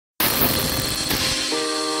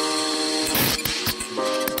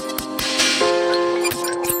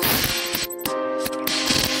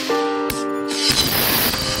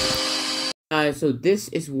guys, so this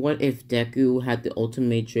is what if Daku had the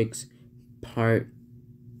Ultimatrix part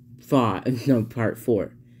 5, no, part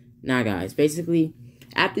 4. Now guys, basically,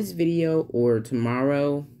 after this video or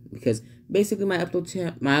tomorrow, because basically my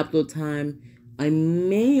upload time, I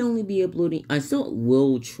may only be uploading, I still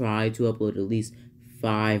will try to upload at least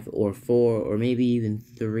 5 or 4 or maybe even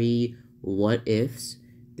 3 what ifs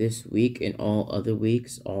this week and all other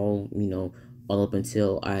weeks, all up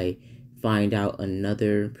until I find out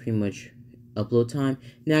another pretty much upload time.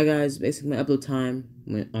 Now guys, basically my upload time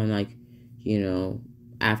on like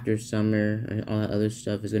after summer and all that other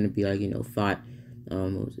stuff is gonna be like 5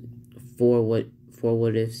 what was it, four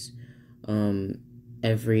what ifs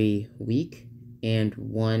every week, and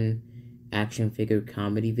 1 action figure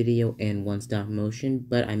comedy video and 1 stop motion.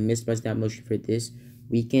 But I missed my stop motion for this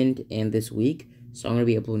weekend and this week, so I'm gonna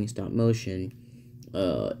be uploading stop motion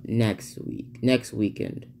next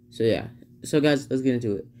weekend. So yeah, so guys, let's get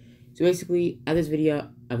into it. So basically, at this video,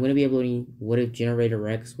 I'm going to be uploading What If Generator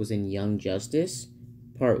Rex was in Young Justice,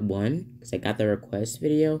 Part 1, because I got the request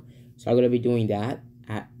video. So I'm going to be doing that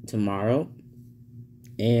tomorrow.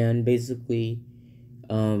 And basically,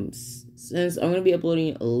 since I'm going to be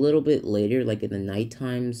uploading a little bit later, like in the night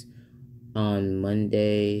times, on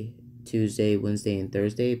Monday, Tuesday, Wednesday, and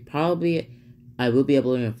Thursday, probably I will be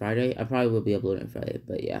uploading on Friday. I probably will be uploading on Friday,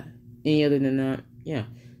 but yeah. Any other than that, yeah.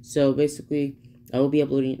 So basically, I will be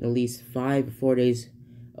uploading at least 5 to 4 days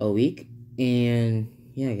a week, and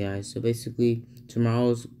yeah, guys. So basically,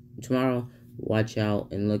 tomorrow, watch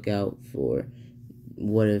out and look out for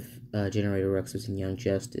What If Generator Rex was in Young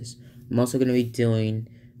Justice. I'm also gonna be doing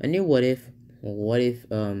a new What If.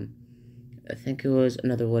 I think it was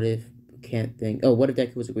another What If. Can't think. Oh, What If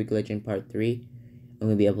Daku was a Greek Legend Part 3. I'm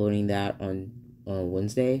gonna be uploading that on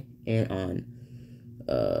Wednesday, and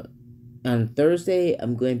on Thursday,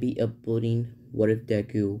 I'm going to be uploading What If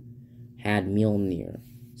Daku had Mjolnir.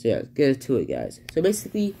 So yeah, let's get to it, guys. So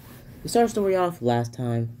basically, we started the story off last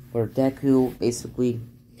time where Daku basically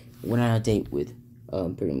went on a date with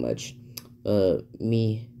pretty much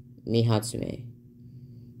Mihatsume.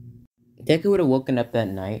 Daku would have woken up that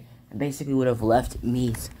night and basically would have left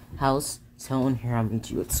Mi's house, telling her, "I'll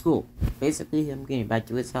meet you at school." Basically, him getting back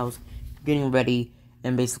to his house, getting ready,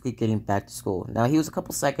 and basically getting back to school. Now, he was a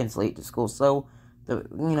couple seconds late to school, so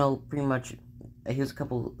pretty much he was a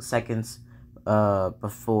couple seconds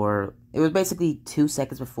before. It was basically 2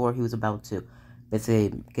 seconds before he was about to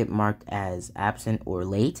basically get marked as absent or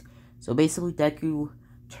late. So basically, Daku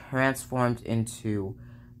transformed into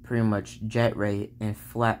pretty much Jet Ray and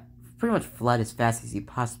pretty much fled as fast as he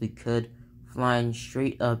possibly could, flying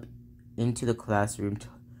straight up into the classroom,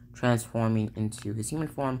 transforming into his human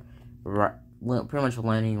form, pretty much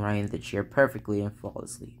landing right in the chair perfectly and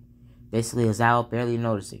flawlessly. Basically, Azal barely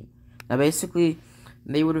noticing. Now, basically,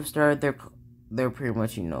 they would have started their pretty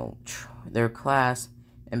much, their class,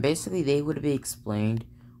 and basically they would have been explained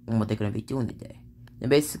on what they're going to be doing today. And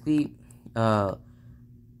basically,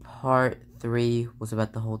 part 3 was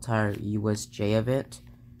about the whole entire USJ event.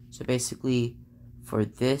 So basically,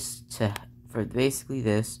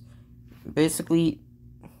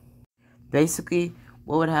 basically,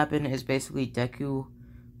 what would happen is basically Daku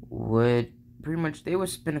would they would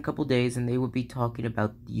spend a couple days and they would be talking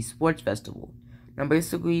about the sports festival. Now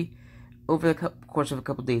basically, over the course of a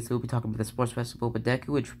couple days, they would be talking about the sports festival, but Daku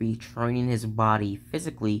would be training his body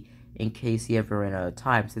physically in case he ever ran out of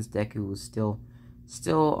time, since Daku was still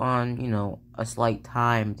on, a slight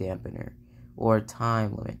time dampener or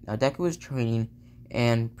time limit. Now Daku was training,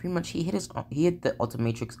 and pretty much he hit the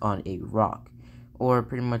Ultimatrix on a rock, or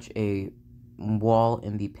pretty much a wall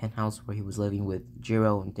in the penthouse where he was living with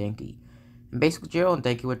Jiro and Denki. And basically, Jiro and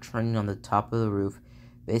Denki were training on the top of the roof,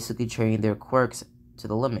 basically training their quirks to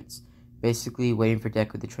the limits, basically waiting for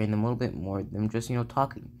Daku to train them a little bit more than just,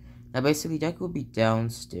 talking. Now, basically, Daku would be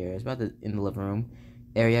downstairs, in the living room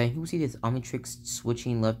area, and he would see this Omnitrix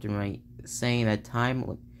switching left and right, saying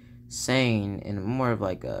in more of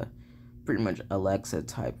like a pretty much Alexa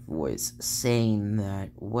type voice, saying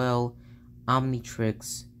that, well,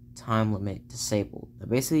 Omnitrix time limit disabled. Now,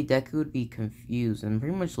 basically, Daku would be confused and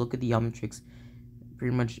pretty much look at the Omnitrix,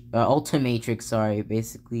 Ultimatrix, sorry,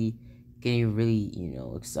 basically getting really,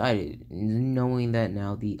 excited, knowing that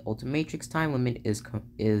now the Ultimatrix time limit is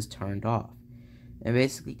turned off. And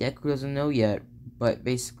basically, Daku doesn't know yet, but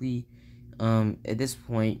basically, at this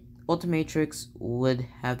point, Ultimatrix would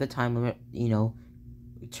have the time limit,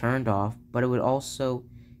 turned off, but it would also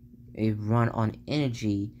run on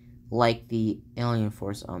energy like the Alien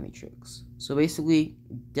Force Omnitrix. So basically,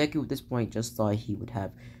 Daku at this point just thought he would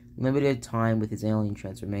have limited time with his alien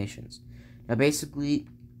transformations. Now basically,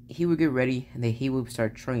 he would get ready and then he would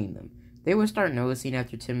start training them. They would start noticing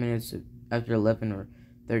after 10 minutes, after 11 or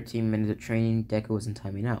 13 minutes of training, Deku wasn't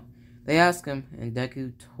timing out. They asked him, and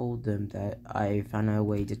Deku told them that I found a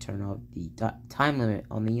way to turn off the time limit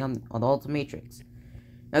on the Ultimatrix.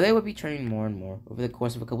 Now they would be training more and more over the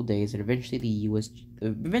course of a couple days, and eventually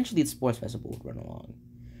the sports festival would run along.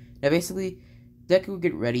 Now basically, Deku would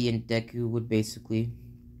get ready, and Deku would basically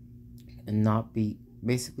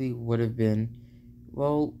would have been,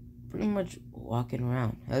 well, pretty much walking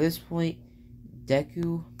around. At this point,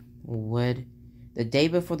 the day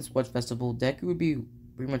before the sports festival, Deku would be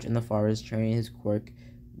pretty much in the forest training his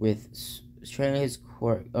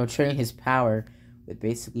power with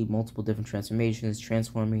basically multiple different transformations,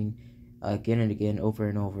 transforming again and again, over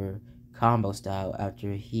and over, combo style.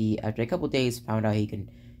 After a couple days, found out he can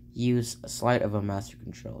use a slight of a master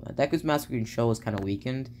control. Now, Deku's master control is kind of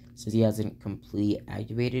weakened since he hasn't completely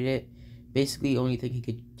activated it. Basically, only thing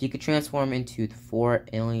he could transform into 4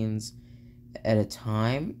 aliens at a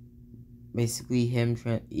time. Basically,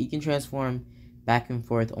 he can transform back and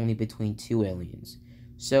forth only between 2 aliens.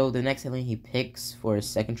 So the next alien he picks for his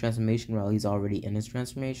second transformation, while he's already in his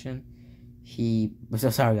transformation,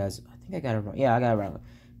 sorry guys, I think I got it wrong. Yeah, I got it wrong.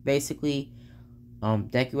 Basically,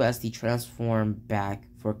 Deku has to transform back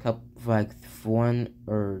for like 1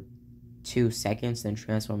 or 2 seconds, then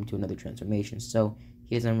transform to another transformation. So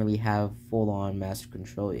he doesn't really have full-on master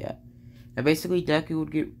control yet. Now basically, Deku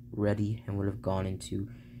would get ready and was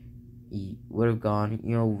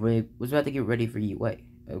about to get ready for UA.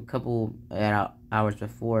 A couple hours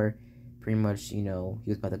before, pretty much, he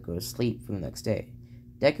was about to go to sleep for the next day.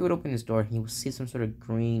 Deku would open his door and he would see some sort of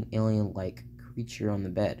green alien-like creature on the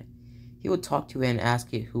bed. He would talk to it and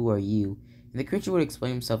ask it, "Who are you?" And the creature would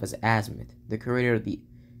explain himself as Azimuth. The creator of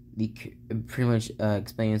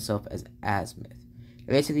explain himself as Azimuth.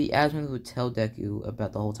 Basically, Azimuth would tell Deku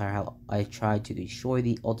about the whole time how I tried to destroy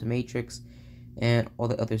the Ultimatrix and all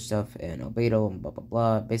the other stuff, and Albedo and blah blah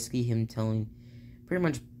blah. Basically, him telling pretty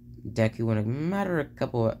much Deku in a matter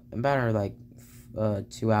of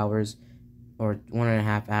 2 hours or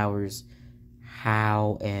 1.5 hours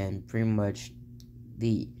how, and pretty much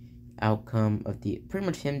the outcome of pretty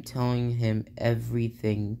much him telling him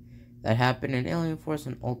everything that happened in Alien Force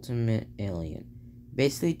and Ultimate Alien.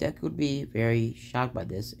 Basically, Deku would be very shocked by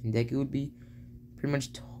this, and Deku would be pretty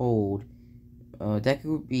much told, Deku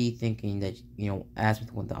would be thinking that,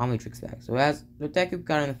 Azimuth want the Omnitrix back. So Deku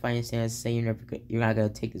got in the fighting stance, saying, "You're not gonna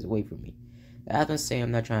take this away from me." Azimuth saying,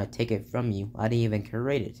 "I'm not trying to take it from you. I didn't even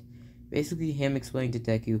create it." Basically, him explaining to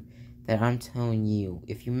Deku that I'm telling you,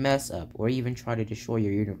 if you mess up or even try to destroy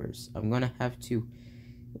your universe, I'm gonna have to,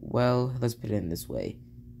 well, let's put it in this way,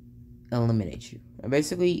 eliminate you. And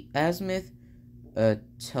basically, Azimuth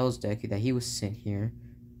tells Deku that he was sent here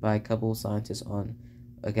by a couple of scientists on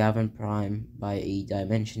a Gavin Prime by a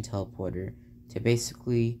dimension teleporter to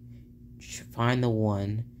basically find the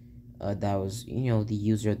one that was, the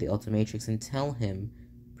user of the Ultimatrix, and tell him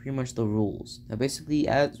pretty much the rules. Now, basically,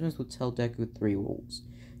 Azimuth will tell Deku 3 rules.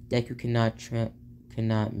 Deku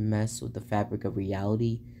cannot mess with the fabric of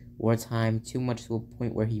reality or time too much to a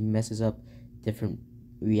point where he messes up different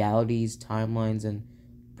realities, timelines, and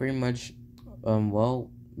pretty much,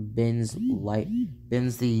 bends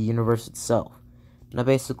the universe itself. Now,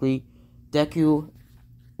 basically, Deku,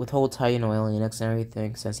 with whole Titan Alien X and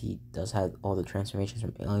everything, since he does have all the transformations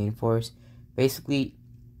from Alien Force, basically,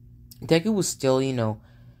 Deku was still,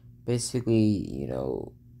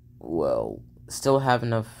 still have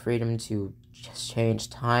enough freedom to just change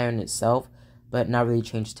time itself, but not really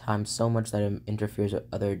change time so much that it interferes with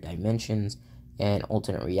other dimensions and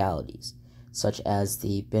alternate realities, such as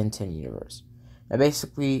the Benton universe. Now,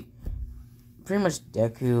 basically, pretty much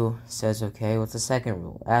Deku says, okay, what's the second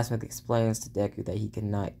rule? Azimuth explains to Deku that he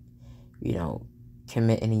cannot,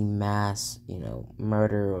 commit any mass,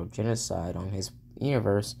 murder or genocide on his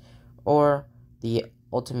universe, or the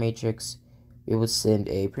Ultimatrix, it would send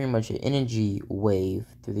pretty much an energy wave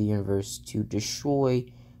through the universe to destroy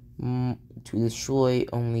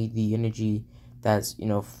only the energy that's,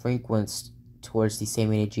 frequenced towards the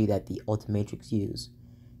same energy that the Ultimatrix use.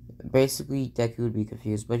 Basically, Deku would be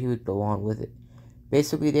confused, but he would go on with it.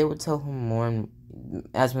 Basically, they would tell him more, and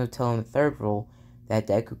Azimuth would tell him the third rule, that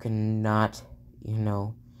Deku cannot, pretty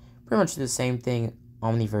much do the same thing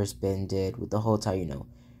Omniverse Ben did with the whole time,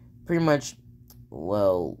 pretty much,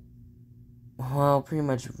 pretty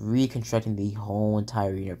much reconstructing the whole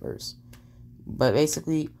entire universe. But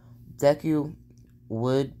basically, Deku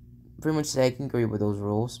would pretty much say, I can agree with those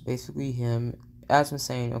rules. Basically, Azimuth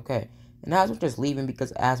saying, okay. And Azimuth just leaving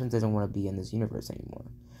because Azimuth doesn't want to be in this universe anymore.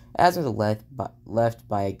 Azimuth left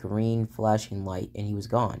by a green flashing light, and he was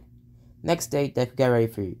gone. Next day, Deku got ready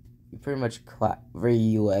pretty much for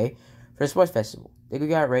UA for a sports festival. Deku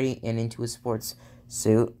got ready and into a sports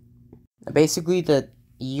suit. Basically, the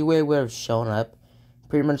UA would have shown up.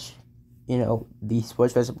 Pretty much, the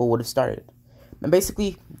sports festival would have started. And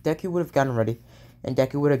basically, Deku would have gotten ready, and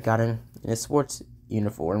Deku would have gotten in a sports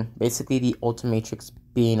uniform. Basically, the Ultimatrix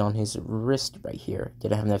being on his wrist right here.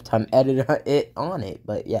 Didn't have enough time to edit it on it,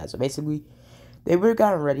 but yeah. So basically, they would have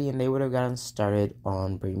gotten ready, and they would have gotten started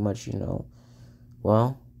on pretty much,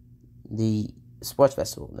 the sports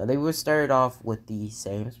festival. Now, they would start off with the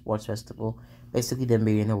same sports festival. Basically, them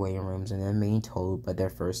being in the waiting rooms and then being told by their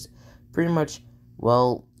first,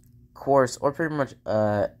 course or pretty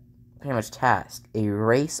much task, a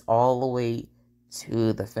race all the way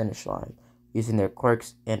to the finish line using their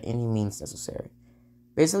quirks and any means necessary.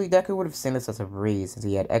 Basically, Deku would have seen this as a breeze since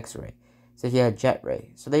he had X-Ray, so he had Jet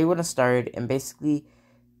Ray. So they would have started, and basically,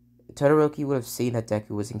 Todoroki would have seen that Deku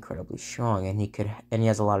was incredibly strong, and he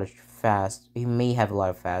has a lot of he may have a lot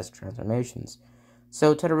of fast transformations.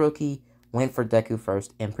 So Todoroki went for Deku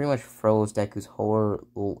first, and pretty much froze Deku's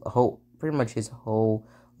his whole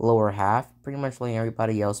lower half, pretty much letting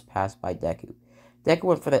everybody else pass by Deku. Deku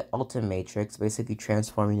went for the Ultimatrix, basically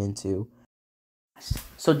transforming into.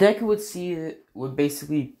 So Deku would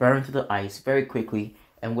basically burn through the ice very quickly,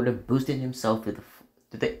 and would have boosted himself through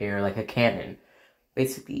the air like a cannon,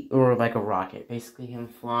 basically, or like a rocket. Basically, him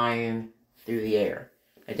flying through the air.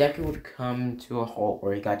 And Deku would come to a halt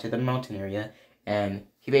where he got to the mountain area, and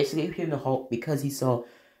he basically came to a halt because he saw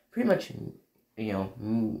pretty much,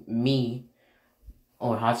 me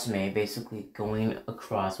or Hatsume basically going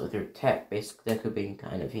across with her tech. Basically, Deku being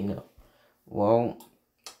kind of,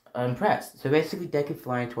 impressed. So basically, Deku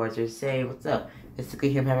flying towards her, saying, "What's up?"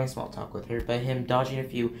 Basically, him having small talk with her, but him dodging a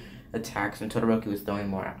few attacks, and Todoroki was throwing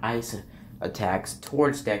more ice attacks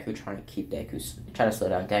towards Deku, trying to slow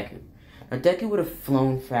down Deku. Now, Deku would have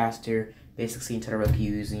flown faster, basically seeing Todoroki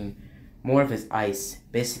using more of his ice,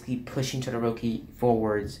 basically pushing Todoroki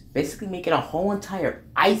forwards, basically making a whole entire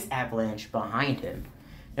ice avalanche behind him.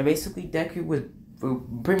 Now, basically, Deku would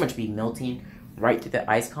pretty much be melting right through the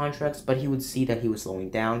ice contracts, but he would see that he was slowing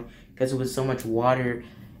down because it was so much water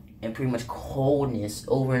and pretty much coldness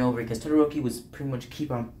over and over, because Todoroki was pretty much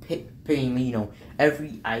keep on pitting,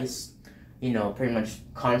 every ice, pretty much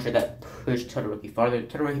contract that pushed Todoroki farther.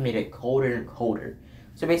 Todoroki made it colder and colder.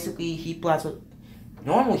 So basically,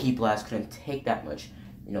 normal heat blast couldn't take that much,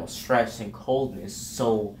 stress and coldness,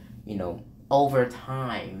 so, over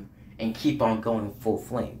time, and keep on going full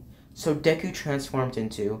flame. So Deku transformed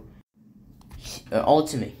into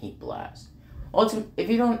Ultimate Heat Blast. If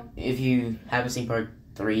you haven't seen part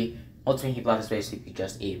 3, Ultimate Heat Blast is basically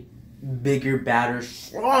just a bigger, badder,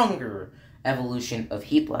 stronger evolution of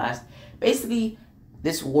Heat Blast. Basically,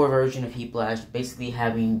 this war version of Heat Blast, basically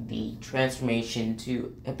having the transformation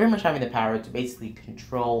to, pretty much having the power to basically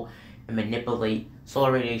control and manipulate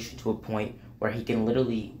solar radiation to a point where he can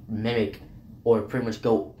literally mimic or pretty much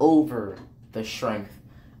go over the strength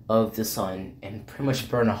of the sun and pretty much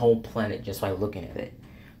burn a whole planet just by looking at it.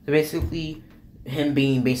 So basically, him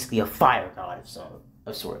being basically a fire god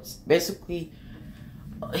of sorts. Basically,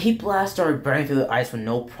 Heat Blast started burning through the ice with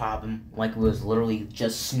no problem, like it was literally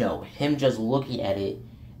just snow. Him just looking at it,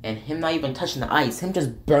 and him not even touching the ice, him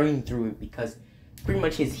just burning through it, because pretty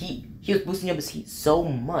much his heat, he was boosting up his heat so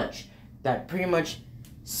much that pretty much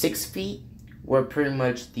 6 feet were pretty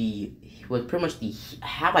much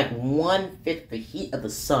had like 1/5 the heat of the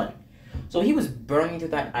sun. So he was burning through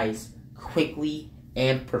that ice quickly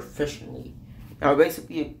and proficiently. Now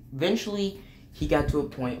basically, eventually, he got to a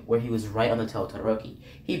point where he was right on the tail of Todoroki.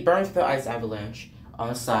 He burned through the ice avalanche on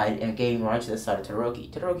the side and getting right to the side of Todoroki.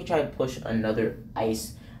 Todoroki tried to push another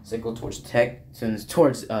ice sickle towards pretty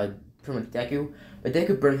much Deku, but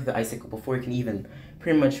Deku burned through the icicle before he can even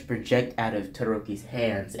pretty much project out of Todoroki's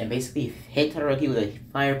hands, and basically hit Todoroki with a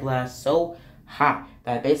fire blast so hot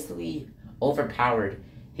that it basically overpowered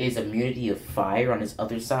his immunity of fire on his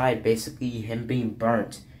other side, basically him being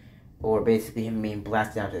burnt, or basically him being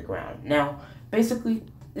blasted down to the ground. Now, basically,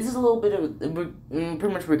 this is a little bit of,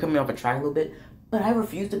 pretty much we're coming off a track a little bit, but I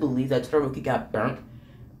refuse to believe that Todoroki got burnt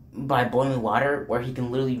by boiling water, where he can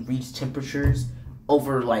literally reach temperatures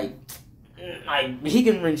over,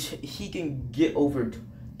 he can get over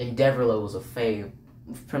Endeavor levels of flame,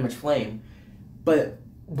 pretty much flame, but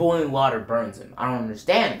boiling water burns him. I don't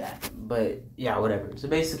understand that, but yeah, whatever. So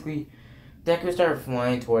basically, Deku started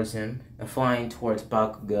flying towards him, and flying towards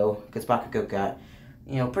Bakugo, because Bakugo got,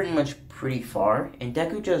 pretty far, and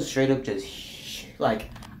Deku just straight up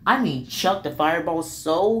chucked the fireball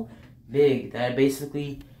so big that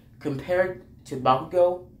basically, compared to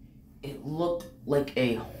Bakugo, it looked like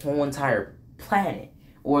a whole entire planet,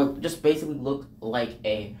 or just basically looked like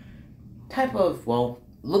a type of, well,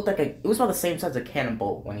 looked like it was about the same size as a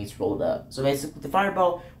cannonball when he's rolled up. So basically, the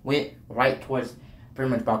fireball went right towards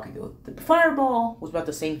pretty much Bakugo. The fireball was about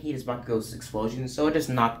the same heat as Bakugo's explosion, so it just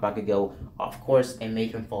knocked Bakugo off course and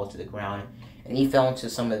made him fall to the ground. And he fell into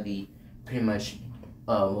some of the, pretty much,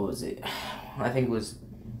 what was it? I think it was,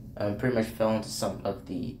 pretty much fell into some of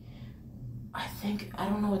the, I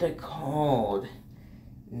don't know what they're called.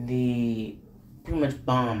 The, pretty much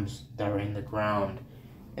bombs that were in the ground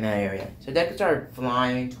in that area. So Deku started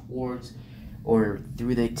flying towards, or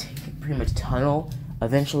through the pretty much tunnel,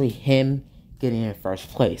 eventually him getting in first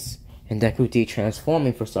place, and Deku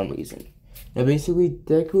de-transforming for some reason. Now basically,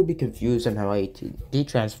 Deku would be confused on how he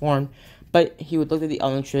de-transformed, but he would look at the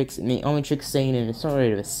Ultimatrix, and the Ultimatrix saying in a sort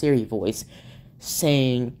of a Siri voice,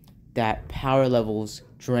 saying that power levels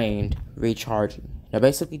drained, recharging. Now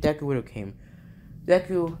basically, Deku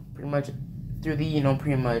pretty much through the,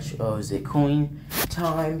 pretty much, cooling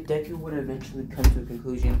time, Deku would eventually come to a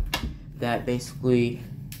conclusion that basically,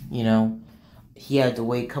 he had to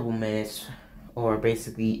wait a couple minutes, or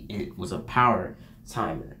basically it was a power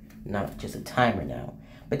timer, not just a timer now.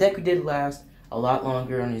 But Deku did last a lot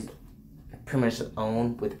longer on his pretty much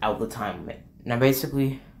own without the time limit. Now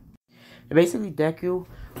basically Deku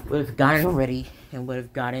would have gotten ready and would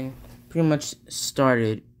have gotten pretty much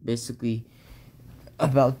started, basically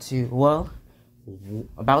about to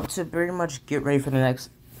pretty much get ready for the next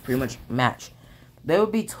pretty much match. They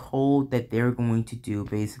would be told that they were going to do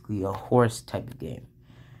basically a horse type of game.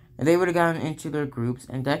 And they would have gotten into their groups,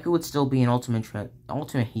 and Deku would still be an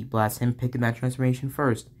ultimate heat blast, him picking that transformation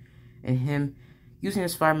first. And him using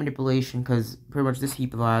his fire manipulation, because pretty much this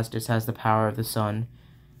heat blast just has the power of the sun.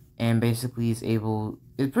 And basically it's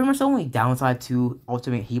pretty much the only downside to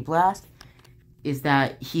ultimate heat blast is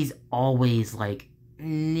that he's always like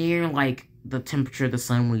near like the temperature of the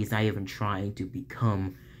sun when he's not even trying to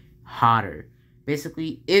become hotter.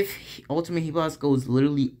 Basically, if ultimate heat blast goes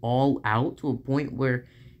literally all out to a point where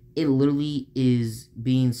it literally is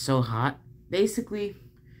being so hot, basically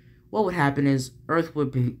what would happen is Earth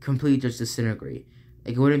would be completely just disintegrate.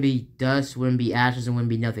 Like, it wouldn't be dust, wouldn't be ashes, it wouldn't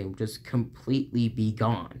be nothing. It would just completely be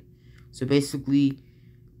gone. So basically,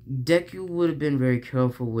 Deku would have been very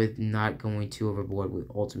careful with not going too overboard with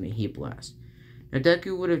Ultimate Heat Blast. Now,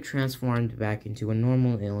 Deku would have transformed back into a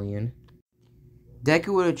normal alien.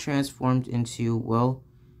 Deku would have transformed into, well,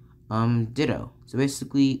 Ditto. So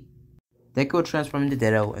basically, Deku would transform into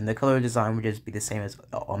Ditto, and the color design would just be the same as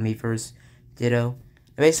Omniverse Ditto.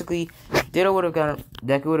 Basically, Deku would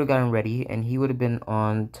have gotten ready, and he would have been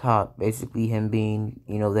on top. Basically, him being,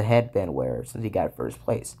 the headband wearer, since he got first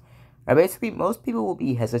place. Now, basically, most people will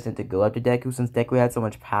be hesitant to go after Deku, since Deku had so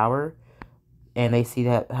much power, and they see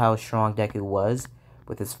how strong Deku was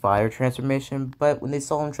with his fire transformation. But when they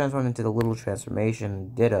saw him transform into the little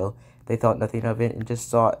transformation, Ditto, they thought nothing of it, and just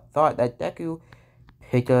thought that Deku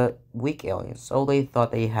picked a weak alien, so they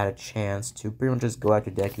thought they had a chance to pretty much just go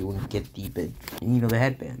after Deku and get deep in, the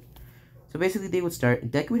headband. So basically, they would start.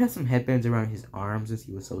 Deku would have some headbands around his arms since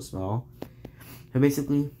he was so small. So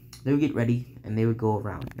basically, they would get ready and they would go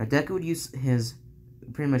around. Now, Deku would use his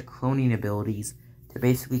pretty much cloning abilities to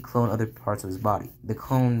basically clone other parts of his body. To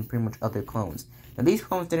clone pretty much other clones. Now, these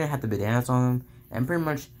clones didn't have the bananas on them, and pretty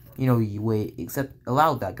much, except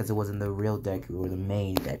allowed that because it wasn't the real Deku or the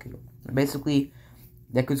main Deku. Basically,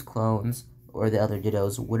 Deku's clones or the other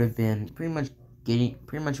Dittos would have been pretty much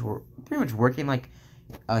working like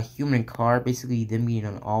a human car. Basically, them being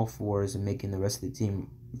on all fours and making the rest of the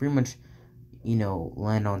team pretty much,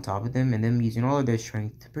 land on top of them, and them using all of their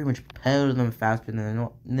strength to pretty much pedal them faster than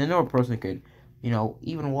the normal person could,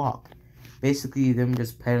 even walk. Basically, them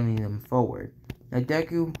just pedaling them forward. Now,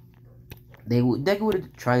 Deku would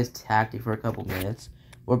have tried his tactic for a couple minutes,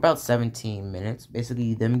 or about 17 minutes.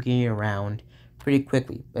 Basically, them getting around pretty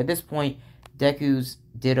quickly. But at this point, Deku's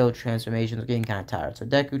Ditto transformations are getting kind of tired. So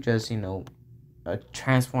Deku just,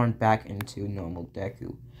 transformed back into normal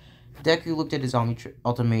Deku. Deku looked at his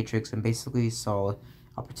Ultimatrix and basically saw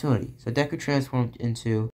opportunity. So Deku transformed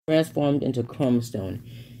into Chrome Stone.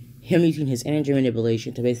 Him using his energy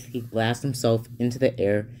manipulation to basically blast himself into the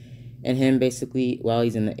air. And him basically, while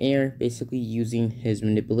he's in the air, basically using his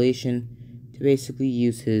manipulation to basically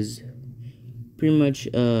use his pretty much,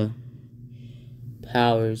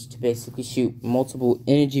 powers to basically shoot multiple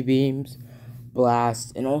energy beams,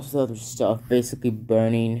 blasts, and also other stuff, basically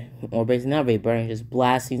burning, or basically not really burning, just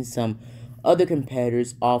blasting some other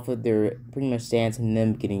competitors off of their pretty much stance, and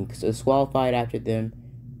them getting disqualified after they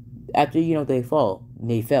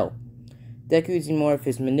fell. Deku using more of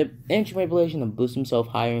his energy manipulation to boost himself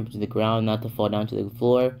higher into the ground, not to fall down to the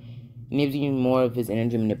floor, and he was using more of his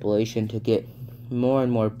energy manipulation to get more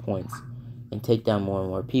and more points and take down more and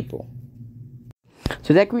more people.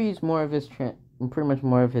 So Deku used more of his pretty much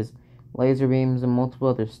more of his laser beams and multiple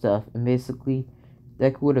other stuff, and basically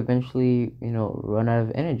Deku would eventually, run out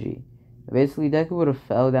of energy. Basically, Deku would have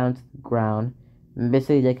fell down to the ground, and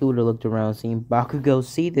basically Deku would have looked around, seeing Bakugo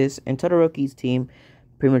see this, and Todoroki's team,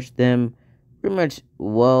 what was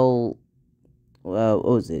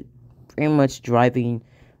it? Pretty much driving,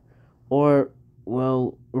 or,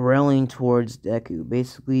 railing towards Deku.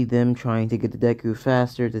 Basically, them trying to get the Deku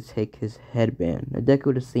faster to take his headband. Now, Deku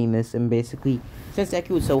would have seen this, and basically, since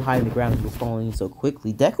Deku was so high in the ground and was falling so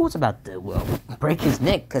quickly, Deku was about to, break his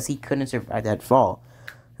neck because he couldn't survive that fall.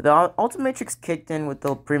 The Ultimatrix kicked in with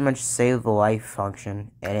the pretty much save the life function,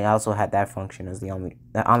 and it also had that function as the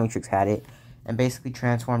Omnitrix had it, and basically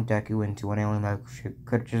transformed Deku into an alien that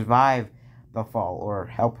could survive the fall, or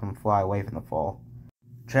help him fly away from the fall,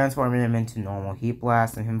 transforming him into normal heat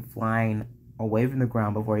blast and him flying away from the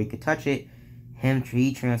ground before he could touch it, him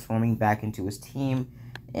transforming back into his team,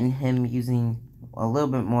 and him using a little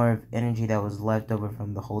bit more of energy that was left over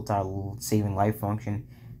from the whole entire saving life function,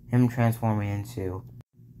 him transforming into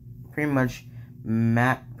pretty much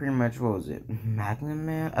what was it? Magnet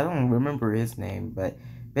Man? I don't remember his name, but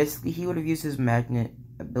basically he would have used his magnet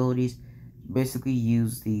abilities, basically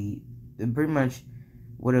use pretty much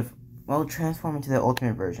would have transform into the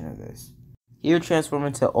ultimate version of this. He would transform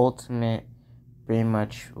into ultimate, pretty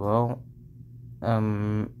much, I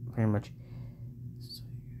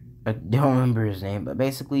don't remember his name, but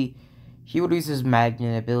basically, he would use his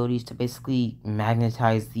magnet abilities to basically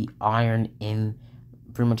magnetize the iron in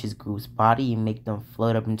pretty much his group's body and make them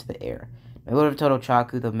float up into the air. They would have told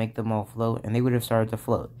Chaku to make them all float, and they would have started to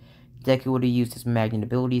float. Deku would have used his magnet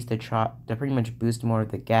abilities to pretty much boost more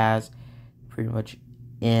of the gas, pretty much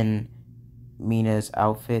in Mina's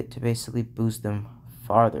outfit, to basically boost them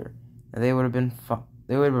farther. Now, they would have been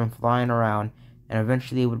flying around, and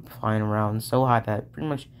eventually they would be flying around so high that pretty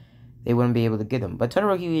much they wouldn't be able to get them. But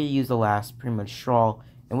Todoroki would use the last pretty much straw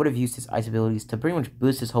and would have used his ice abilities to pretty much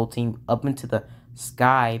boost his whole team up into the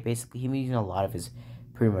sky. Basically, him using a lot of his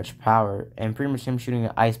pretty much power, and pretty much him shooting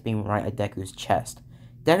an ice beam right at Deku's chest.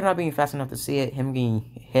 Deku not being fast enough to see it, him getting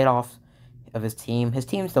hit off of his team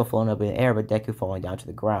still floating up in the air, but Deku falling down to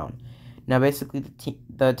the ground. Now, basically,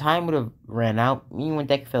 the time would have ran out. Meaning when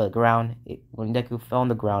Deku fell on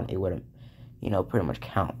the ground, it wouldn't, pretty much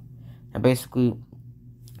count. And basically,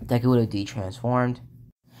 Deku would have de-transformed,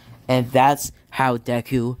 and that's how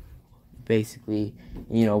Deku basically,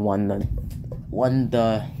 won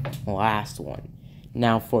the last one.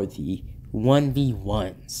 Now for the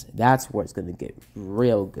 1v1s, that's where it's gonna get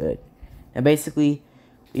real good. And basically,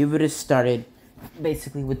 we would have started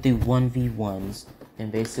basically with the 1v1s,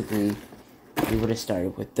 and basically we would have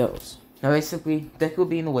started with those. Now basically, Deku would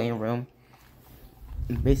be in the waiting room,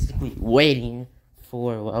 basically waiting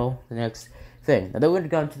for, the next thing. Now they would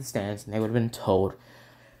have gone to the stands, and they would have been told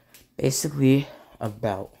basically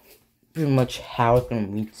about pretty much how it's going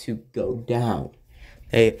to need to go down.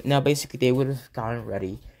 Now basically they would have gotten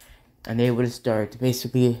ready, and they would have started to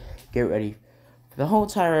basically get ready for the whole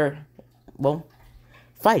entire,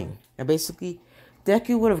 fighting. Now basically,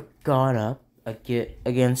 Deku would have gone up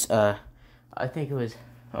against, I think it was,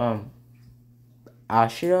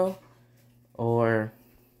 Ashido, or,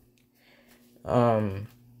 Ashido.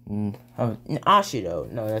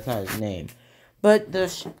 No, that's not his name. But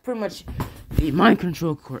there's pretty much the mind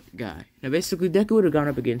control guy. Now basically, Deku would have gone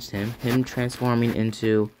up against him transforming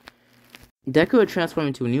into a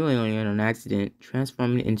new alien on accident,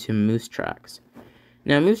 transforming into Moose-Trax.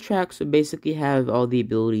 Now, Moose-Trax would basically have all the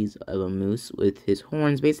abilities of a moose, with his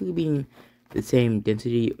horns basically being the same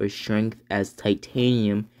density or strength as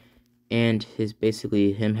titanium, and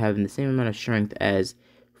him having the same amount of strength as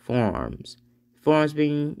forearms. Forearms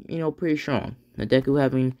being, pretty strong. Now, Deku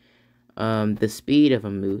having the speed of a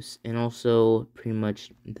moose, and also pretty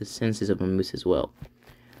much the senses of a moose as well.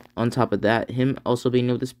 On top of that, him also being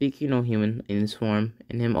able to speak, human in his form,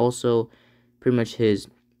 and him also pretty much his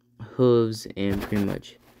hooves and pretty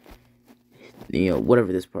much,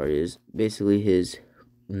 whatever this part is, basically his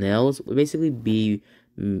nails would basically be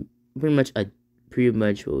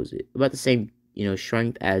about the same,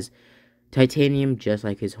 strength as titanium, just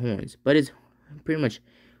like his horns. But his pretty much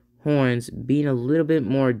horns being a little bit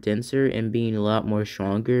more denser and being a lot more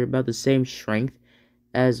stronger, about the same strength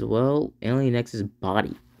as Alien X's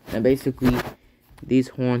body. And basically, these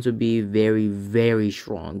horns would be very, very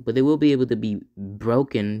strong, but they will be able to be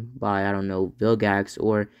broken by, Vilgax,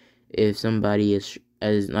 or if somebody as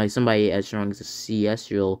strong as a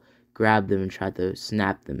Celestial grab them and try to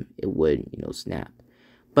snap them, it would, snap.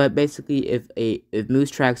 But basically, if moose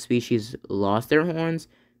track species lost their horns,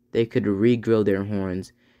 they could regrow their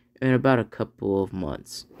horns in about a couple of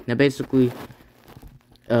months. Now, basically,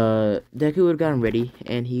 Deku would have gotten ready,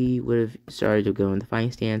 and he would have started to go in the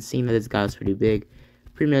fighting stance, seeing that this guy was pretty big.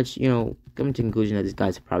 Pretty much, coming to the conclusion that this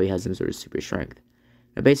guy probably has some sort of super strength.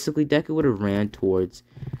 Now, basically, Deku would have ran towards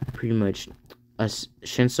pretty much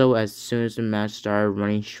Shinso as soon as the match started,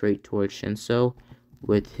 running straight towards Shinso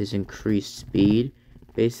with his increased speed.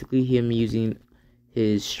 Basically, him using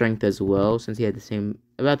his strength as well, since he had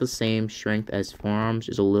about the same strength as forearms,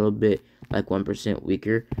 just a little bit like 1%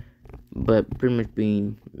 weaker, but pretty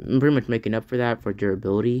much making up for that for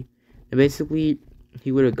durability. And basically,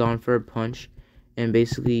 he would have gone for a punch, and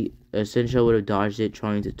basically, Shinso would have dodged it,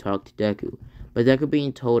 trying to talk to Deku. But Deku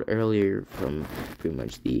being told earlier from pretty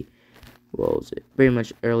much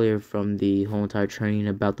earlier from the whole entire training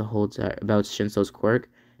about about Shinso's quirk.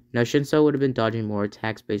 Now, Shinso would have been dodging more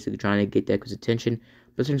attacks, basically trying to get Deku's attention,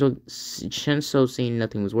 but Shinso seeing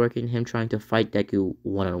nothing was working, him trying to fight Deku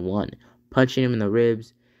one-on-one, punching him in the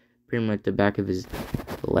ribs, pretty much the back of his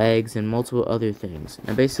legs, and multiple other things.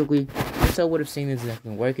 Now, basically, Shinso would have seen this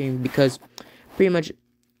nothing working, because pretty much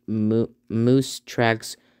Moose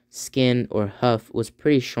Track's skin or huff was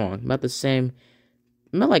pretty strong, about the same,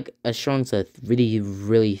 not like as strong as a really,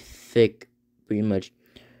 really thick, pretty much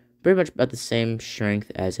about the same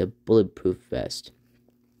strength as a bulletproof vest.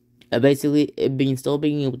 Basically, still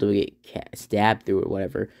being able to get stabbed through or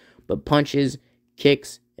whatever, but punches,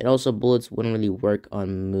 kicks, and also bullets wouldn't really work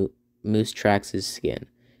on Moose Track's skin.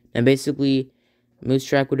 And basically, Moose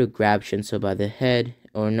Track would have grabbed Shinso by the head,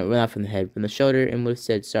 or not from the head, from the shoulder, and would have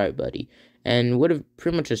said, "Sorry, buddy," and would have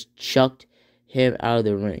pretty much just chucked him out of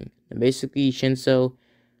the ring. And basically, Shinso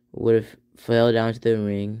would have fell down to the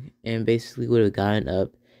ring, and basically would have gotten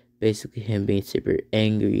up, basically him being super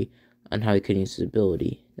angry on how he couldn't use his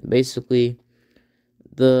ability. And basically,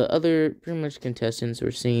 the other pretty much contestants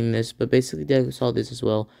were seeing this, but basically Deku saw this as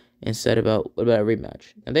well and said, what about a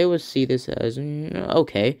rematch? And they would see this as,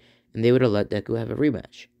 okay, and they would have let Deku have a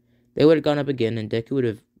rematch. They would have gone up again, and Deku would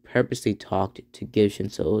have purposely talked to give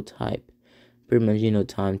Shinso type, pretty much,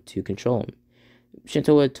 time to control him.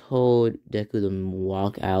 Shinso would have told Deku to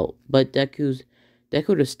walk out, but Deku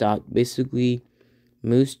would have stopped. Basically,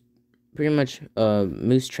 Moose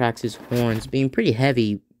Track's horns being pretty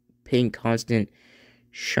heavy, putting constant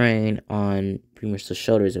strain on pretty much the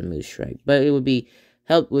shoulders of Moose Track. But it would be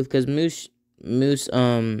helped with, because Moose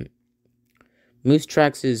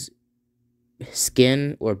Track's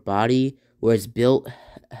skin or body where it's built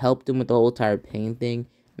helped him with the whole entire pain thing.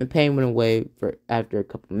 The pain went away after a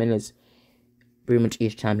couple minutes. Pretty much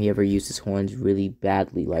each time he ever used his horns really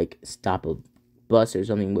badly, like stop a bus or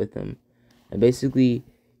something with him. And basically,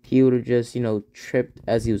 he would have just, tripped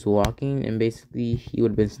as he was walking, and basically he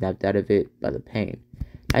would have been snapped out of it by the pain.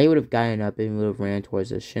 Now he would have gotten up and would have ran towards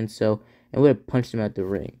the Shinso and would have punched him out the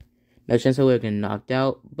ring. Now Shinso would have been knocked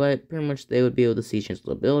out, but pretty much they would be able to see Shinso's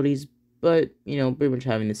abilities, but, pretty much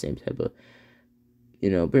having the same type of,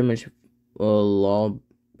 pretty much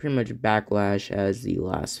backlash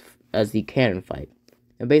as the cannon fight.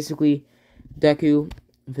 And basically, Deku,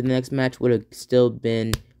 for the next match, would have still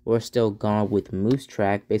gone with Moose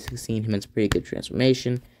Track, basically seeing him as a pretty good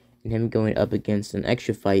transformation, and him going up against an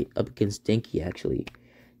extra fight, up against Denki, actually.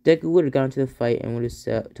 Deku would have gone to the fight and would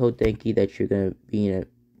have told Denki that you're going to be in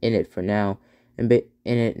it for now, and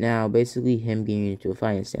in it now, basically him getting into a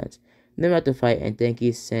fighting stance. And they're about to fight, and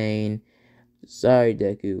Denki saying, "Sorry,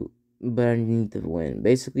 Deku, but I need to win."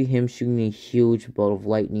 Basically, him shooting a huge bolt of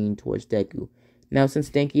lightning towards Deku. Now, since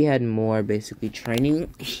Denki had more, basically, training,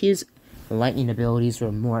 his lightning abilities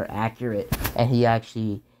were more accurate, and he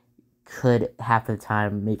actually could, half the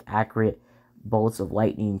time, make accurate bolts of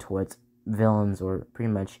lightning towards villains or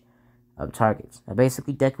pretty much targets. Now,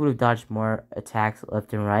 basically, Deku would have dodged more attacks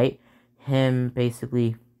left and right, him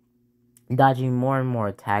basically dodging more and more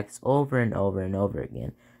attacks over and over and over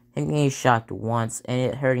again. Him getting shocked once, and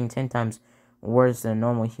it hurting 10 times worse than a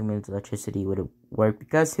normal human's electricity would have worked,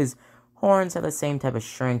 because his horns have the same type of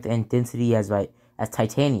strength and density as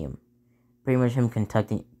titanium. Pretty much him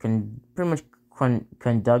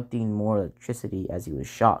conducting more electricity as he was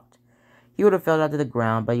shocked. He would have fell down to the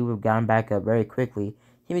ground, but he would have gotten back up very quickly.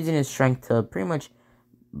 Him using his strength to pretty much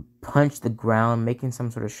punch the ground, making some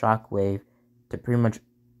sort of shockwave to pretty much,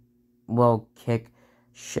 kick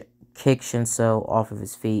Shinso off of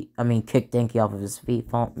his feet. Kick Denki off of his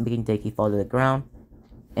feet, making Denki fall to the ground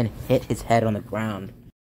and hit his head on the ground.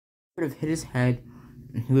 He would have hit his head,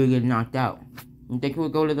 and he would get knocked out. And Denki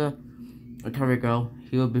would go to the recovery girl.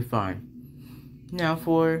 He would be fine. Now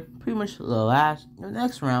for pretty much the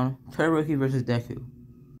next round, Todoroki versus Deku.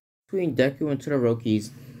 Between Deku and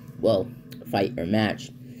Todoroki's, well, fight or match.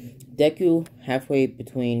 Deku halfway through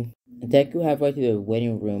the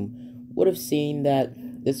waiting room would have seen that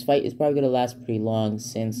this fight is probably going to last pretty long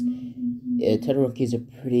since Todoroki is a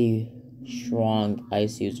pretty strong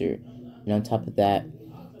ice user. And on top of that,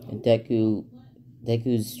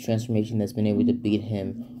 Deku's transformation that's been able to beat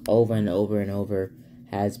him over and over and over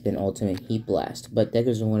has been Ultimate Heat Blast. But Deku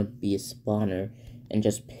doesn't want to be a spawner and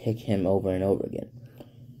just pick him over and over again.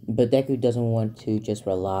 But Deku doesn't want to just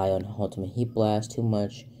rely on Ultimate Heat Blast too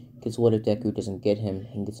much, because what if Deku doesn't get him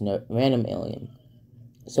and gets a random alien?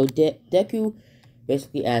 So Deku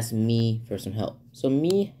basically asks me for some help. So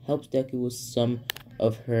me helps Deku with some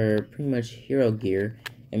of her pretty much hero gear,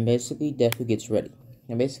 and basically Deku gets ready.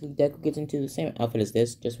 And basically Deku gets into the same outfit as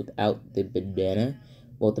this, just without the bandana.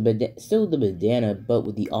 Well, still the bandana, but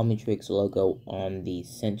with the Ultimatrix logo on the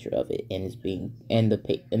center of it, and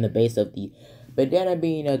the base of the bandana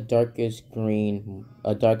being a darker green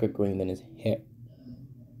than his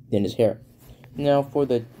hair. Now for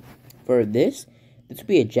this would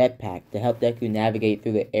be a jetpack to help Deku navigate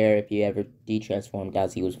through the air if he ever de-transformed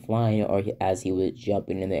as he was flying or as he was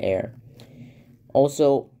jumping in the air.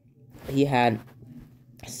 Also, he had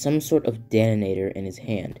some sort of detonator in his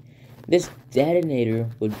hand. This detonator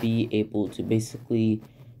would be able to basically,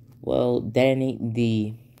 detonate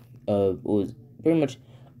was pretty much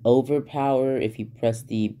overpower if you press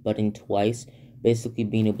the button twice, basically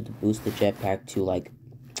being able to boost the jetpack to like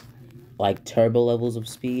turbo levels of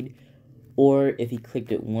speed, or if he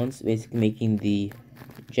clicked it once, basically making the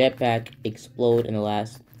jetpack explode in the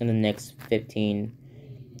last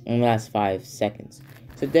 5 seconds.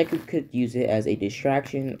 So Deku could use it as a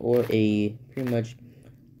distraction or a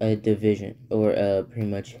division, or a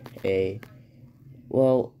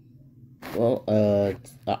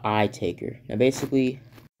eye taker. Now basically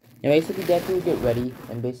Deku would get ready,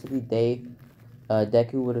 and basically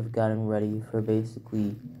Deku would have gotten ready for Deku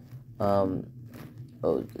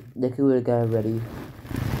would have gotten ready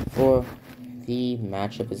for the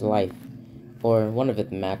match of his life, or one of the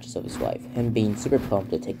matches of his life. Him being super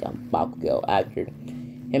pumped to take down Bakugo after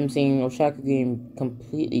him seeing Oshaku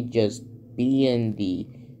completely just being the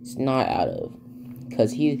snot out of,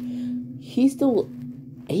 because he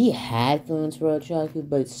had feelings for Oshaku,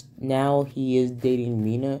 but now he is dating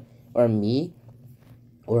Mina or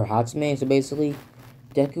Hatsume. So basically,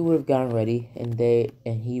 Deku would have gotten ready, and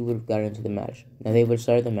he would have gotten into the match. Now they would have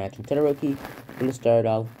started the match, and Todoroki would have started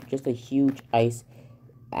off just a huge ice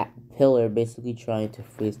pillar, basically trying to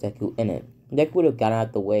freeze Deku in it. Deku would have gotten out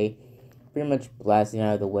of the way, pretty much blasting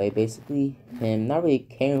out of the way. Basically, him not really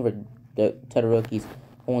caring for Todoroki's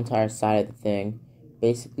whole entire side of the thing.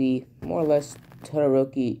 Basically, more or less,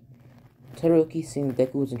 Todoroki seeing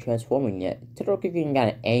Deku wasn't transforming yet. Todoroki getting kind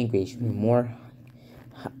of angry, shooting more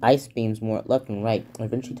ice beams more left and right.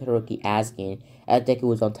 Eventually Todoroki asking, as Deku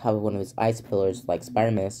was on top of one of his ice pillars, like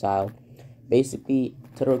Spider-Man style, basically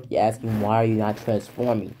Todoroki asking, why are you not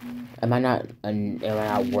transforming? Am I not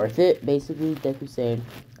worth it? Basically Deku saying,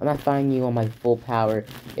 I'm not fighting you on my full power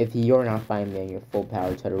if you're not fighting me on your full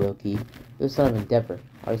power, Todoroki. You're the son of Endeavor.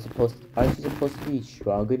 Aren't you supposed to be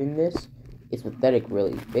stronger than this? It's pathetic,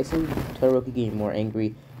 really. Basically Todoroki getting more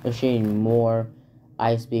angry and shooting more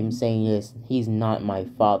ice beam, saying, yes, he's not my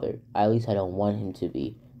father. At least I don't want him to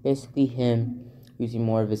be. Basically him using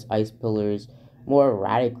more of his ice pillars more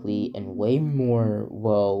erratically and way more,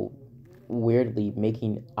 weirdly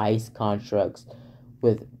making ice constructs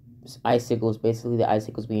with icicles. Basically the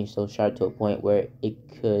icicles being so sharp to a point where it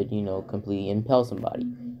could, completely impale somebody.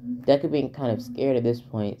 Deku being kind of scared at this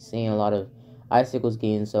point, seeing a lot of icicles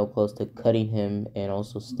getting so close to cutting him and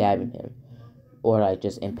also stabbing him, or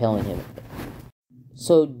just impaling him.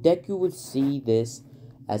 So Deku would see this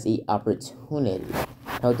as an opportunity.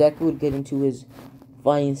 Now Deku would get into his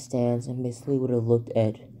fighting stance and basically would have looked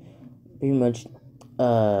at pretty much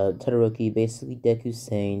Todoroki. Basically Deku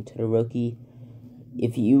saying, Todoroki,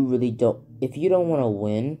 if you don't want to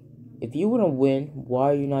win, why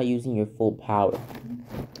are you not using your full power?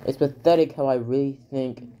 It's pathetic how I really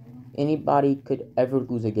think anybody could ever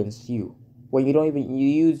lose against you when you don't even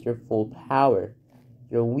use your full power.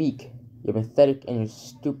 You're weak. You're pathetic, and you're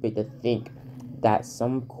stupid to think that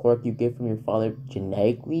some quirk you get from your father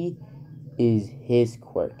genetically is his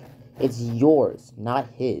quirk. It's yours, not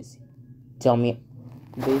his. Tell me.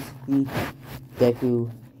 Basically,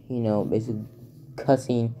 Deku, basically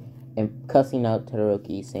cussing out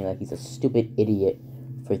Todoroki, saying like he's a stupid idiot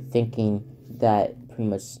for thinking that pretty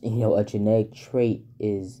much, a genetic trait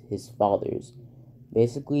is his father's.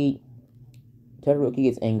 Basically, Todoroki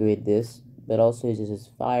gets angry at this, but also uses his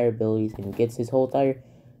fire abilities and gets his whole entire,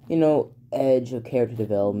 edge of character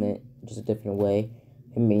development, just a different way.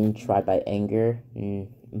 Him being tried by anger, and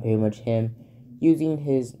pretty much him using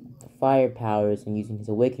his fire powers and using his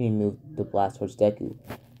awakening move to blast towards Deku.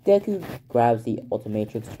 Deku grabs the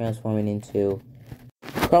Ultimatrix, transforming into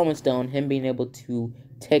Chroma Stone, him being able to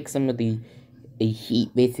take some of the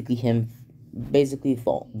heat, basically him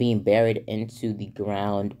being buried into the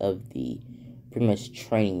ground of the pretty much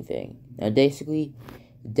training thing. Now basically,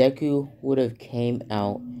 Deku would have came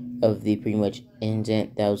out of the pretty much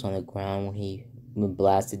indent that was on the ground when he was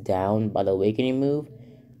blasted down by the awakening move,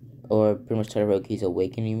 or pretty much Todoroki's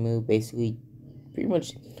awakening move. Basically, pretty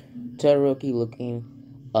much Todoroki looking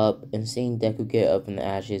up and seeing Deku get up in the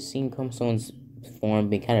ashes, seeing Chroma form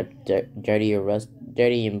being kind of dirty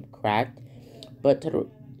and cracked, but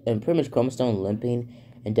and pretty much Chroma Stone limping,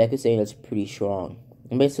 and Deku saying that's pretty strong.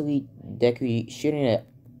 And basically, Deku shooting an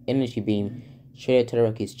energy beam straight at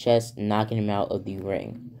Todoroki's chest, knocking him out of the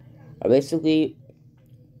ring. Basically,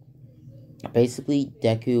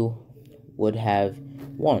 Deku would have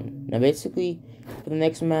won. Now, basically, for the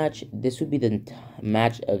next match, this would be the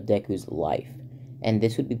match of Deku's life. And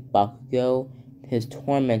this would be Bakugo, his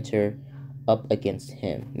tormentor, up against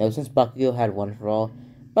him. Now, since Bakugo had one for all,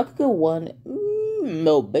 Bakugo won,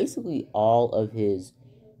 basically all of his,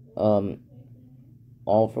 all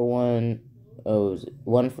for one, was it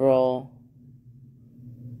one for all?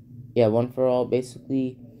 Yeah, one for all,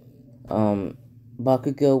 basically.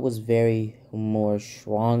 Bakugo was very more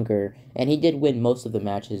stronger, and he did win most of the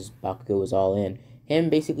matches Bakugo was all in. Him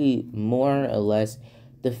basically more or less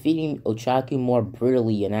defeating Ochaku more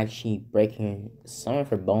brutally and actually breaking some of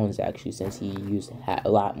her bones, actually, since he used a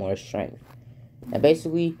lot more strength. And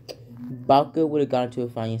basically, Bakugo would have gone into a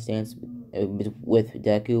fighting stance with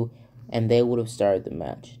Deku, and they would have started the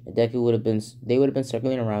match. They would have been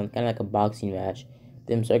circling around, kind of like a boxing match,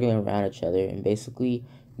 them circling around each other, and basically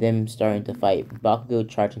them starting to fight. Bakugo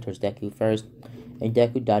charging towards Deku first, and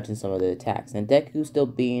Deku dodging some of the attacks. And Deku still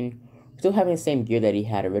having the same gear that he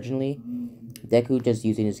had originally. Deku just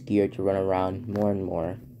using his gear to run around more and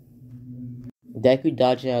more. Deku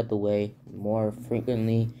dodging out of the way more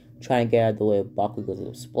frequently, trying to get out of the way of Bakugo's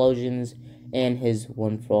explosions and his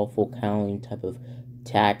one-for-all full countering type of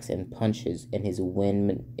attacks and punches, and his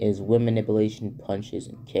wind manipulation punches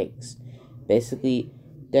and kicks. Basically,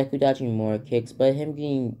 Deku dodging more kicks, but him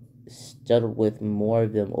getting studded with more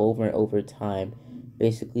of them over and over time.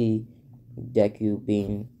 Basically, Deku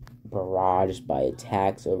being barraged by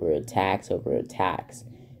attacks over attacks over attacks.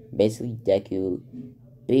 Basically, Deku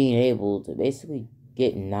being able to basically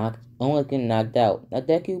almost get knocked out. Now,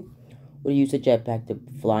 Deku would use a jetpack to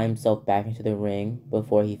fly himself back into the ring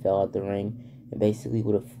before he fell out the ring, and basically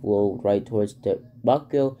would have flowed right towards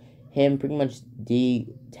Bakugo, him pretty much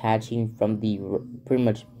detaching from the pretty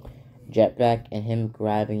much jetpack, and him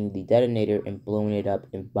grabbing the detonator and blowing it up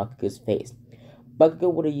in Bakugo's face.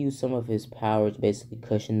 Bakugo would have used some of his power to basically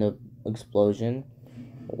cushion the explosion,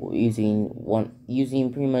 using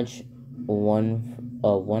pretty much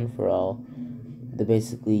one for all, to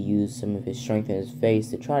basically use some of his strength in his face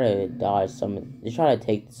to try to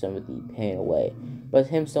take some of the pain away, but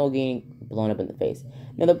him still getting blown up in the face.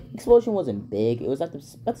 Now, the explosion wasn't big; it was about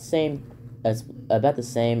the same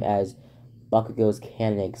as Bakugo's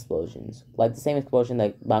cannon explosions, like the same explosion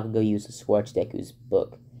that Bakugo used to scorch Deku's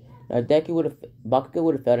book. Now, Bakugo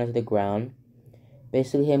would have fell into the ground,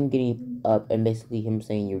 basically him getting up and basically him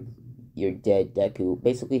saying you're dead, Deku.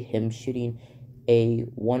 Basically him shooting a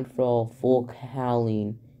one-for-all full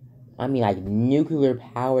howling, nuclear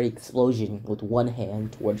powered explosion with one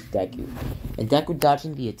hand towards Deku, and Deku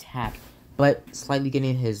dodging the attack, but slightly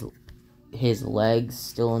getting his legs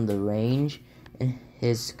still in the range, and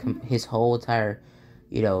his whole entire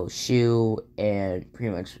shoe and pretty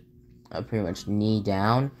much knee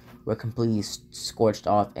down were completely scorched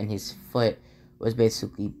off, and his foot was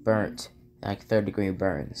basically burnt, like 3rd-degree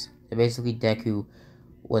burns. So basically, Deku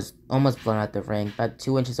was almost blown out the ring, about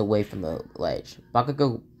 2 inches away from the ledge.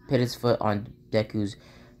 Bakugo put his foot on Deku's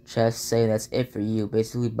chest, saying that's it for you.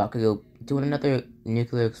 Basically, Bakugo doing another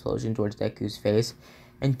nuclear explosion towards Deku's face,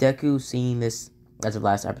 and Deku seeing this as a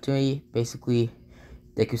last opportunity. Basically,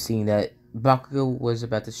 Deku seeing that Bakugo was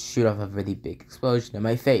about to shoot off a really big explosion in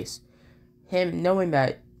my face. Him knowing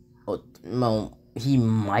that he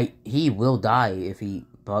will die if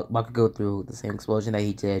Bakugo through the same explosion that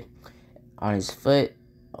he did on his foot,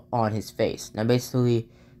 on his face. Now, basically,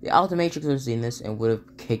 the Ultimatrix would have seen this and would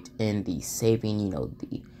have kicked in the saving,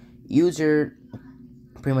 the user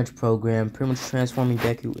pretty much program, pretty much transforming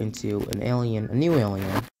Deku into a new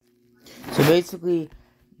alien. So basically,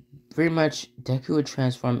 pretty much Deku would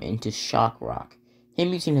transform into Shock Rock.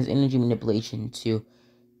 Him using his energy manipulation to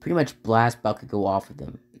pretty much blast Bakugo off of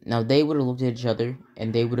them. Now, they would have looked at each other,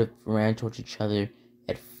 and they would have ran towards each other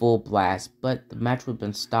at full blast, but the match would have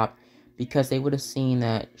been stopped because they would have seen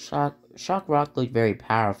that Shock Rock looked very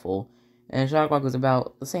powerful, and Shock Rock was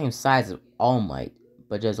about the same size as All Might,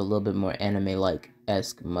 but just a little bit more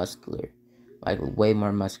anime-like-esque muscular. Like, way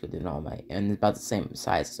more muscular than All Might, and about the same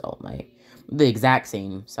size as All Might. The exact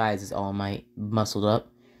same size as All Might, muscled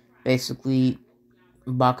up. Basically,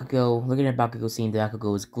 Bakugo, looking at Bakugo, seeing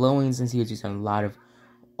Bakugo was glowing since he was using a lot of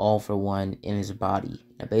All for One in his body.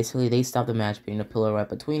 Now, basically, they stopped the match, putting a pillar right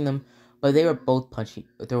between them, but they were both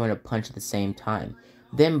throwing a punch at the same time.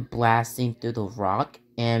 Then blasting through the rock,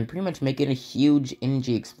 and pretty much making a huge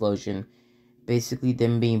energy explosion. Basically,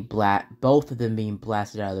 both of them being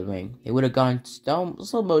blasted out of the ring. They would have gone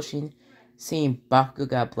slow motion, seeing Bakugo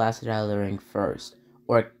got blasted out of the ring first,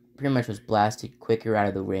 or pretty much was blasted quicker out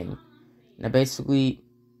of the ring. Now, basically,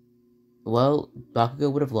 well,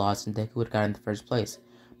 Bakugo would have lost and Deku would have gotten in the first place.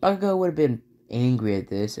 Bakugo would have been angry at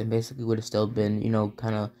this and basically would have still been,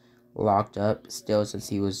 kind of locked up still since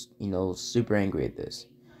he was, super angry at this.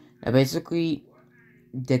 Now, basically,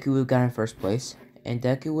 Deku would have gotten in first place and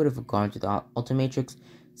Deku would have gone to the Ultimatrix,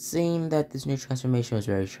 seeing that this new transformation was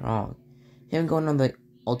very strong. Him going on the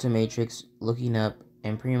Ultimatrix, looking up,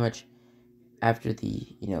 and pretty much after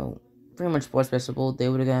the, pretty much sports festival, they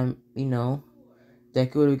would have gotten,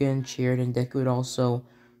 Deku would have gotten cheered, and Deku would also,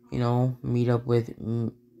 meet up with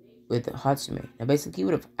Hatsume. Now, basically, he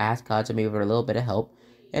would have asked Hatsume for a little bit of help,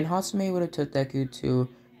 and Hatsume would have took Deku to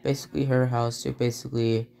basically her house, to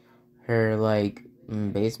basically her,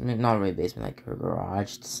 basement, not really basement, like her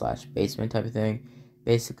garage / basement type of thing,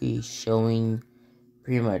 basically showing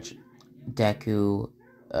pretty much Deku,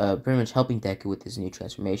 pretty much helping Deku with his new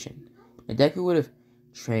transformation. Now, Deku would have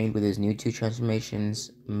trained with his new two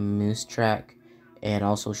transformations, Moose Track, and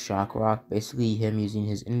also Shock Rock. Basically, him using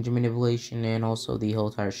his energy manipulation and also the whole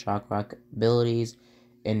entire Shock Rock abilities,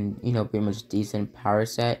 and pretty much decent power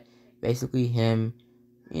set. Basically, him,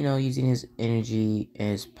 using his energy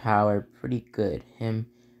and his power pretty good. Him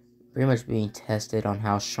pretty much being tested on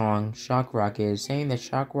how strong Shock Rock is, saying that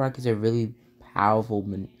Shock Rock is a really powerful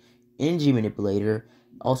energy manipulator.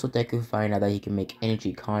 Also, Deku find out that he can make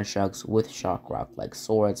energy constructs with Shock Rock, like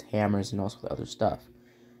swords, hammers, and also the other stuff.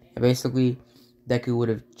 And basically, Deku would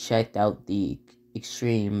have checked out the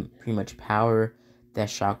extreme, pretty much, power that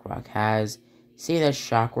Shock Rock has, seeing that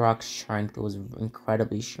Shock Rock's strength was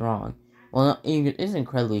incredibly strong. Well, it is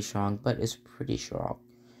incredibly strong, but it's pretty strong.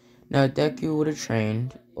 Now, Deku would have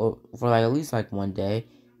trained for at least one day,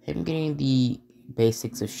 him getting the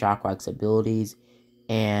basics of Shock Rock's abilities,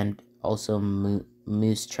 and also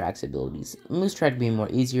Moose Track's abilities. Moose Track being more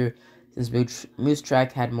easier, since Moose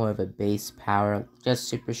Track had more of a base power, just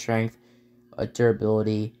super strength,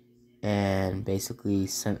 durability, and basically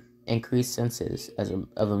increased senses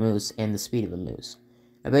of a moose and the speed of a moose.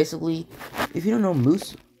 Now, basically, if you don't know,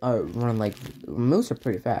 moose are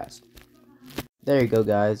pretty fast. There you go,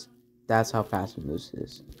 guys. That's how fast a moose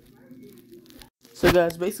is. So,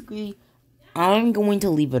 guys, basically, I'm going to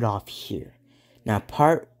leave it off here. Now,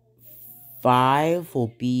 part 5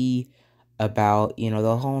 will be about,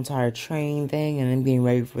 the whole entire training thing and then being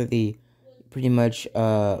ready for the pretty much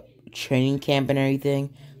training camp and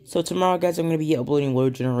everything. So tomorrow, guys, I'm going to be uploading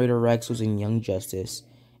Lord Generator Rex using Young Justice.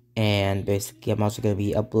 And basically, I'm also going to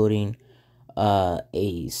be uploading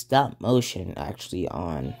a stop motion, actually,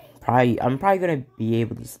 I'm probably going to be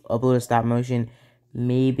able to upload a stop motion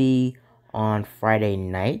maybe on Friday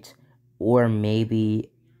night, or maybe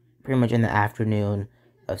pretty much in the afternoon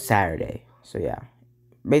of Saturday. So yeah,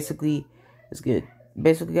 basically, it's good.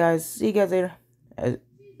 Basically, guys, see you guys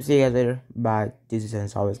later. Bye. Deuces, and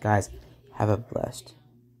as always, guys, have a blessed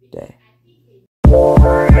day.